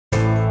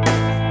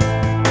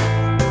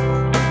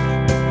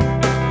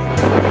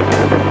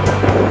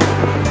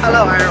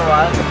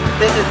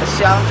This is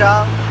Xiang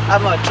Zhang.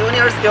 I'm a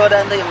junior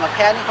student in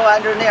mechanical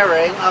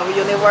engineering of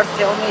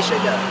University of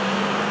Michigan.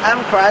 I'm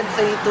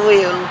currently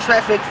doing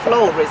traffic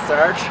flow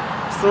research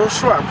through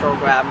SURE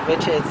program,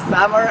 which is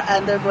Summer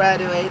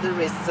Undergraduate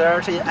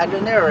Research in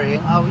Engineering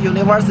of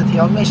University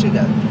of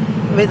Michigan,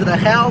 with the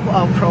help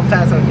of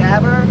Professor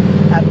Gabor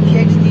and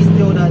PhD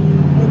student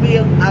Wu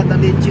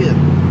and Lin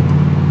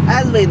Jun.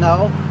 As we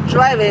know,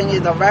 driving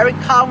is a very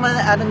common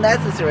and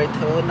necessary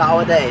tool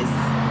nowadays.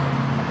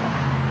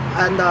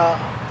 And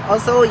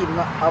also,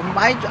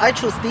 I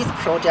choose this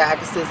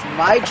project since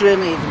my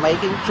dream is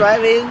making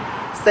driving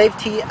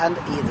safety and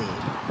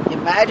easy.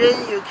 Imagine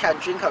you can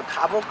drink a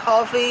cup of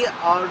coffee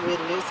or read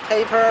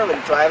newspaper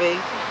when driving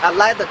and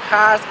let the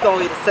cars go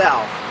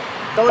itself,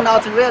 though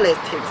not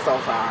realistic so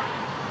far.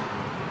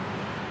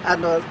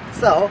 And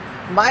so,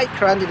 my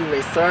current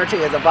research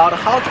is about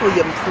how to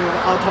improve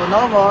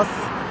autonomous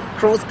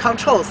cruise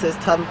control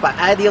system by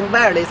adding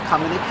wireless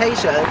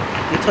communication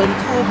between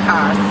two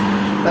cars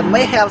that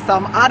may have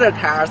some other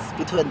cars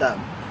between them.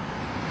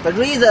 The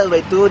reason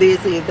we do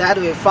this is that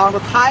we found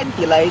time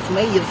delays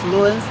may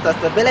influence the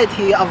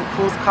stability of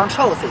cruise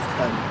control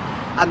system,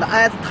 and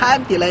as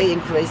time delay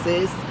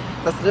increases,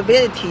 the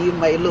stability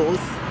may lose.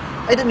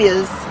 It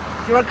means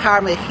your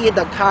car may hit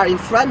the car in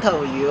front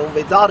of you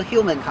without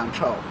human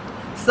control.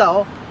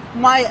 So,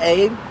 my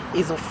aim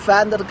is to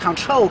find the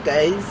control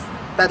gains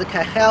that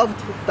can help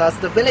the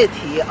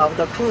stability of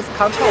the cruise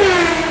control.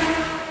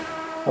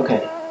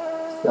 Okay,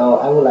 so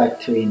I would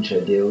like to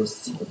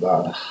introduce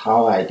about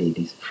how I did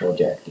this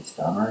project this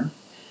summer.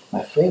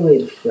 My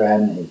favorite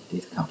friend is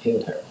this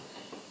computer,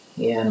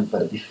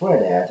 but before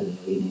that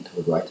we need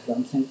to write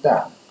something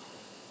down.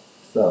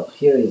 So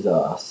here is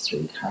a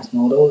 3 cars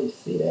model. You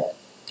see that.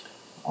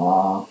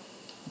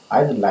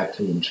 I would like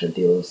to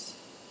introduce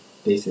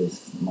this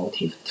is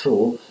motif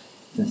 2,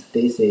 since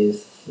this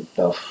is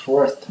the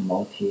first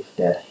motif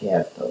that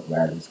has the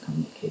wireless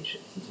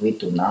communication. Since we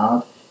do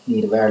not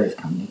need wireless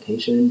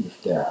communication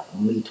if there are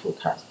only 2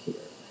 cars here.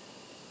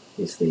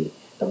 You see,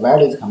 the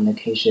wireless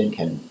communication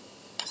can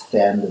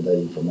send the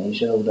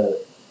information of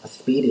the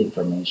speed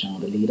information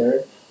of the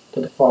leader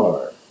to the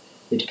follower,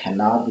 which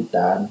cannot be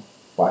done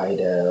by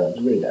the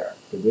radar.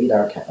 The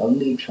radar can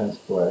only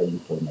transfer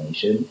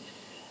information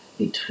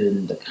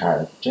between the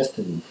car just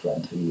in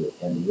front of you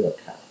and your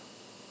car.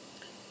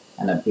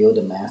 And I build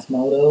a math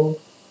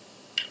model,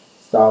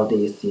 solve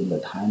this in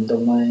the time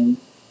domain,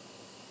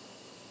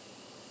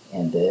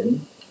 and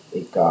then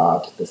we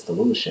got the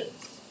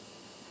solutions.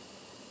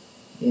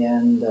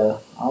 And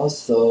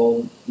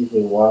also, if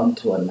we want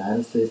to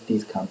analyze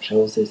this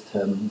control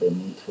system, we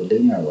need to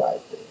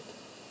linearize it.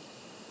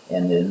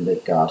 And then we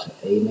got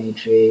A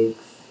matrix,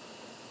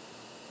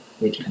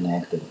 which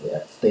connected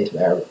with state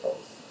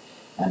variables,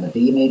 and the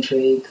B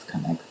matrix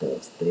connect the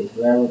state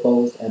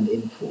variables and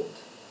input.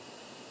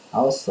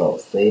 Also,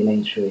 C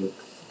matrix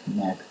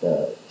connect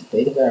the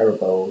state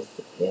variables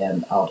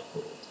and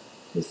output.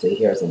 You see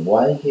here's a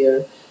 1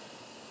 here.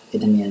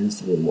 It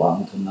means we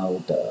want to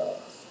know the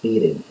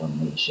speed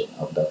information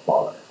of the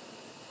follower.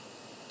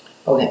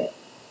 Okay,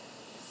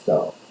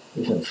 so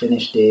we can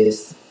finish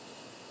this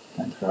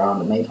and turn on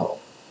the maple.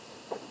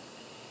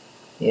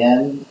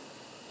 And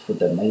put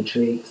the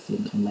matrix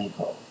into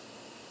maple.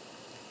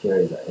 Here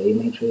is the A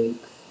matrix,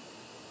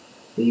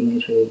 B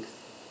matrix,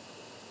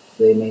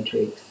 C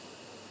matrix.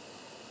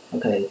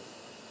 Okay,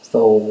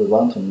 so we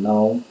want to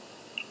know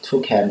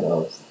 2 kinds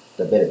of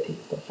stability.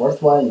 The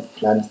first one is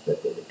planned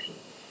stability,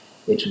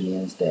 which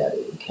means that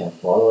you can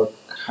follow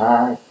a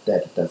car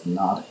that does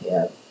not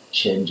have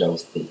change of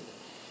speed.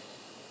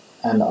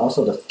 And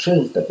also the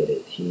string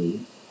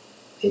stability,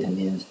 it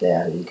means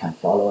that you can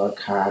follow a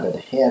car that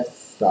has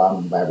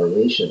some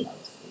vibration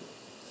of speed.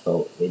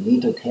 So we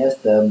need to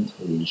test them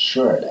to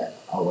ensure that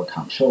our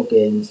control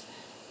gains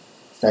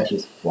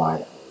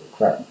satisfy our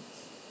requirements.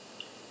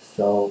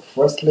 So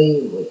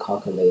firstly, we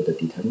calculate the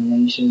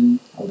determination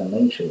of the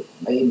matrix,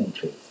 A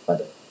matrix,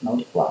 but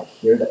notify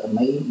here the A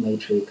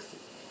matrix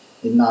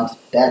is not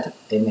that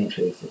A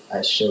matrix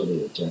I showed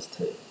you just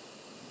in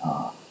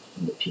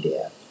the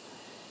PDF.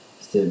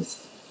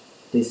 Since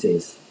this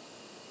is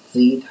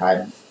Z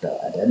times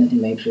the identity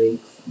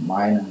matrix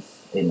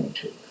minus A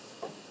matrix,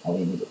 and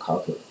we need to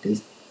calculate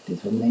this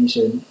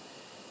determination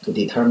to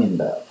determine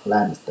the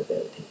planned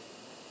stability.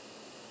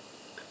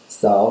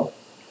 So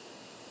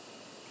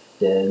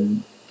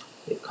then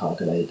we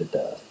calculate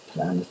the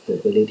planned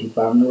stability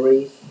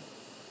boundaries,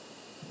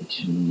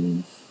 which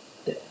means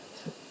that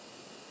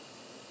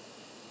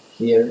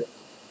here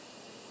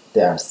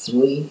there are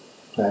 3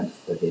 planned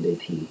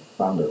stability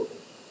boundaries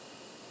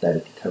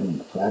that determine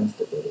the planned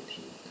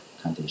stability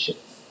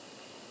conditions.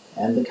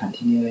 And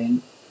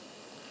continuing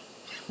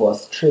for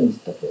string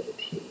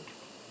stability,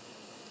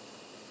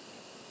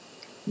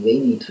 I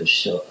need to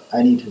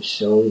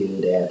show you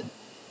that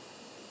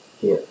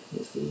here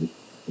you see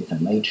it's a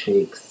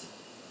matrix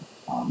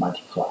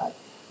multiply.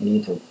 We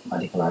need to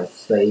multiply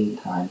C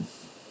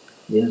times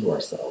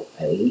inverse of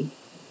A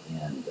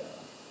and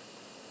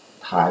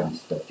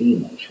times the B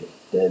matrix.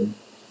 Then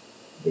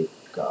we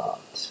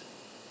got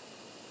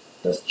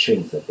the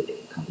string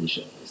stability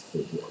condition we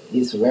see here.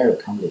 It's very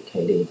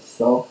complicated,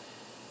 so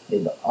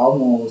it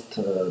almost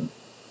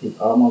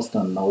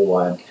no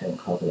one can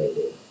calculate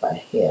it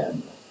by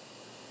hand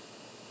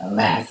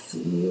unless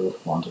you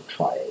want to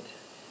try it.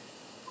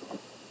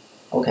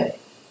 Okay,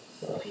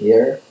 so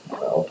here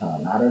we'll open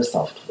another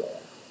software,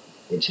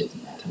 which is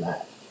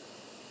MATLAB.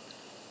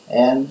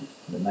 And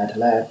the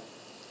MATLAB,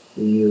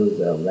 we use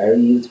a very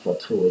useful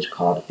tool which is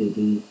called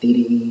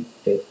DDE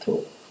Big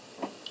Tool.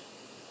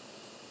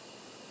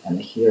 And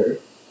here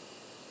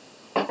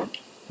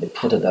we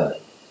put the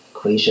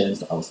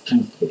equations of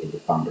string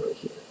stability boundary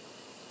here.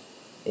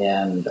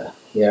 And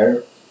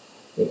here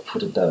we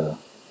put the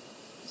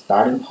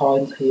starting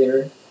point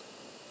here,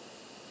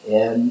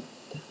 and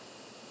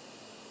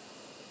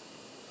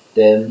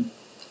then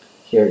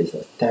here is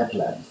a step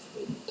length.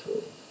 We need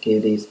to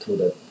give this to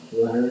the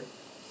computer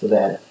so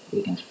that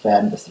we can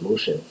find the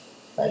solutions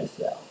by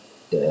itself.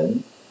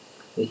 Then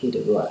we hit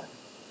run.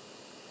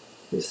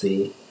 You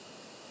see,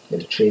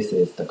 it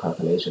traces the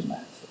calculation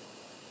method.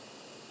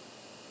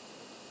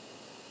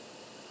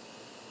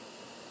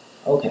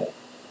 Okay,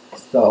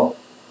 so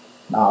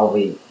now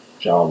we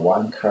draw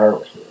one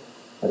curve here.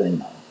 But you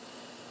know,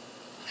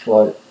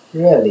 for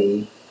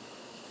really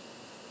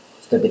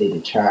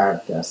stability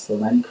chart, there are so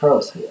many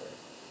curves here.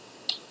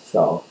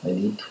 So we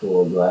need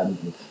to run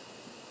it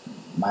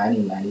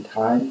many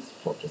times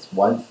for just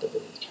one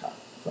stability chart.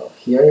 So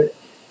here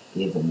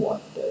is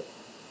one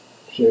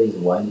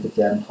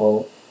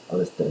example of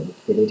the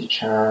stability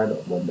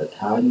chart when the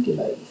time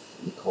delay is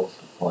equals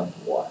to